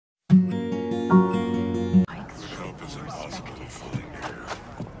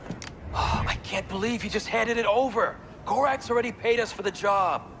can't believe he just handed it over. Gorak's already paid us for the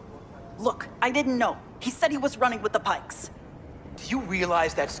job. Look, I didn't know. He said he was running with the Pikes. Do you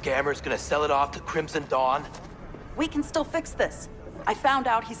realize that scammer's gonna sell it off to Crimson Dawn? We can still fix this. I found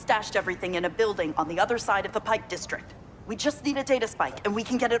out he stashed everything in a building on the other side of the Pike District. We just need a data spike, and we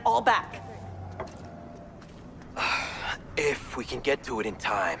can get it all back. If we can get to it in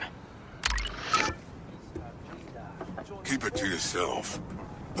time. Keep it to yourself.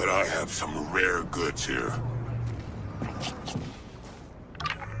 But I have some rare goods here.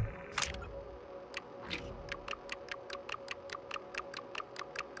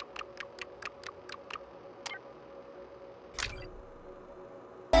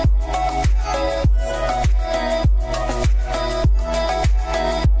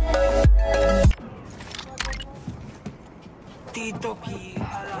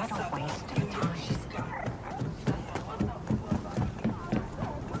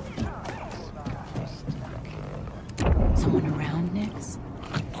 Someone around, Nix?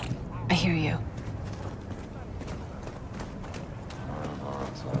 I hear you.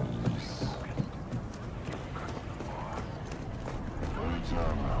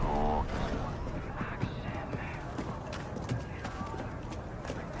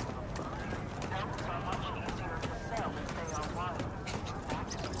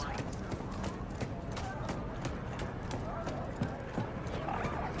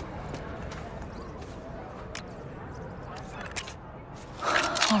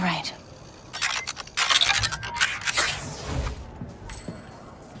 All right.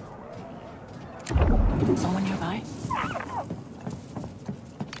 Someone nearby?